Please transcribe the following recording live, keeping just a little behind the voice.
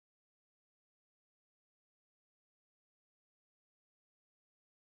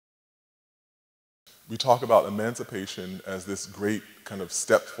we talk about emancipation as this great kind of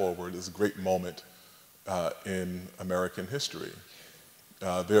step forward, this great moment in American history.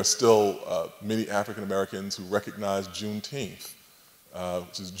 There are still many African Americans who recognize Juneteenth,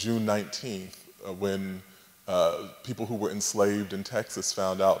 which is June 19th, when people who were enslaved in Texas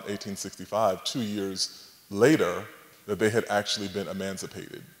found out in 1865, 2 years later, that they had actually been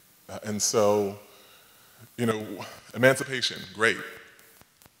emancipated. And so, you know, emancipation, great.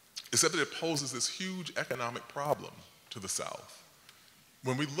 Except that it poses this huge economic problem to the South.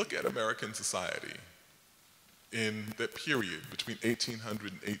 When we look at American society in that period between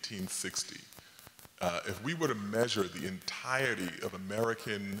 1800 and 1860, if we were to measure the entirety of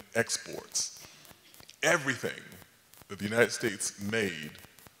American exports, everything that the United States made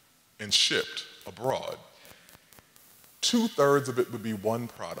and shipped abroad, 2/3 of it would be one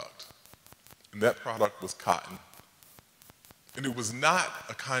product, and that product was cotton. And it was not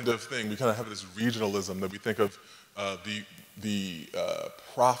a kind of thing, we kind of have this regionalism that we think of the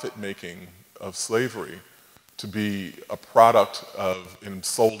profit-making of slavery to be a product of, and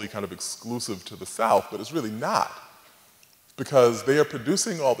solely kind of exclusive to the South, but it's really not. Because they are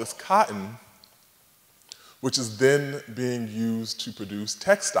producing all this cotton, which is then being used to produce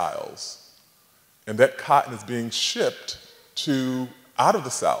textiles. And that cotton is being shipped out of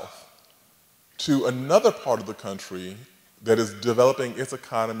the South to another part of the country that is developing its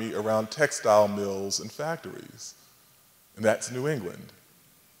economy around textile mills and factories. And that's New England.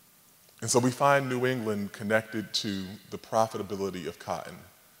 And so we find New England connected to the profitability of cotton.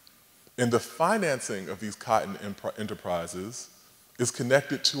 And the financing of these cotton enterprises is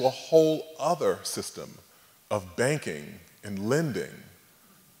connected to a whole other system of banking and lending.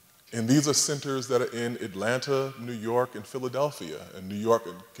 And these are centers that are in Atlanta, New York, and Philadelphia. And New York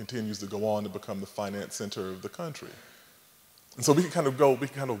continues to go on to become the finance center of the country. And so we can kind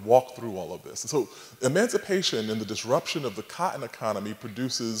of walk through all of this. And so emancipation and the disruption of the cotton economy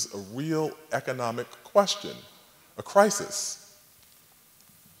produces a real economic question, a crisis.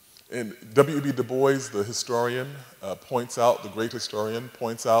 And W.E.B. Du Bois, the historian, the great historian,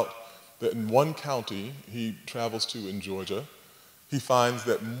 points out that in one county he travels to in Georgia, he finds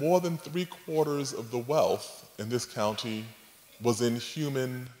that more than 3/4 of the wealth in this county was in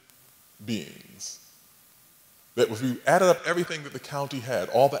human beings. That if you added up everything that the county had,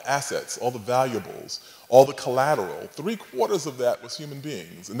 all the assets, all the valuables, all the collateral, 3/4 of that was human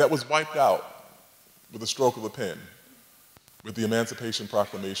beings. And that was wiped out with a stroke of a pen with the Emancipation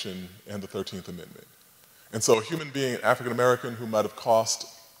Proclamation and the 13th Amendment. And so a human being, an African American who might have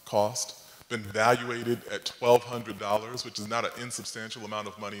been valuated at $1,200, which is not an insubstantial amount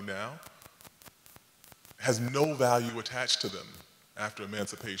of money now, has no value attached to them after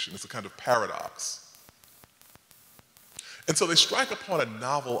emancipation. It's a kind of paradox. And so they strike upon a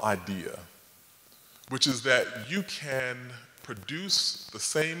novel idea, which is that you can produce the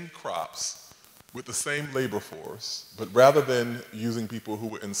same crops with the same labor force, but rather than using people who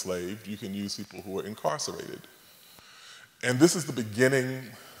were enslaved, you can use people who were incarcerated. And this is the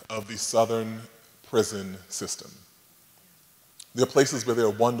beginning of the Southern prison system. There are places where there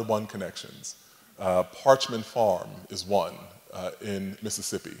are one-to-one connections. Parchman Farm is one in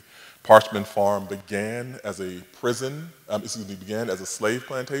Mississippi. Parchman Farm began as a slave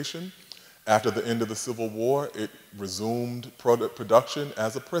plantation. After the end of the Civil War, it resumed production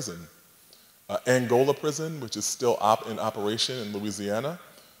as a prison. Angola Prison, which is still in operation in Louisiana,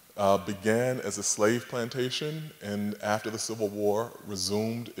 began as a slave plantation, and after the Civil War,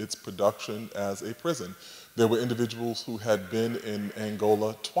 resumed its production as a prison. There were individuals who had been in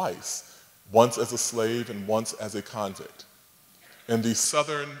Angola twice, once as a slave and once as a convict. And the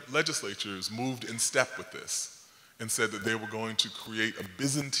Southern legislatures moved in step with this and said that they were going to create a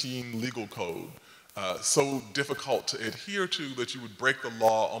Byzantine legal code so difficult to adhere to that you would break the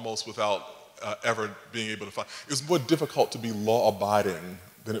law almost without ever being able to find. It was more difficult to be law-abiding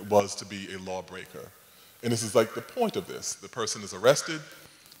than it was to be a lawbreaker. And this is like the point of this. The person is arrested,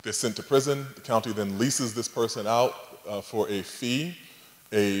 they're sent to prison, the county then leases this person out for a fee.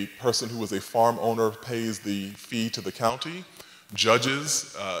 A person who was a farm owner pays the fee to the county.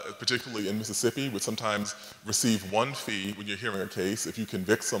 Judges, particularly in Mississippi, would sometimes receive one fee when you're hearing a case. If you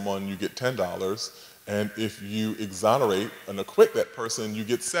convict someone, you get $10. And if you exonerate and acquit that person, you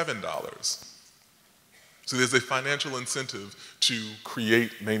get $7. So there's a financial incentive to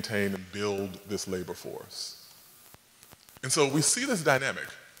create, maintain, and build this labor force. And so we see this dynamic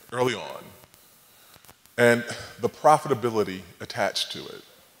early on, and the profitability attached to it.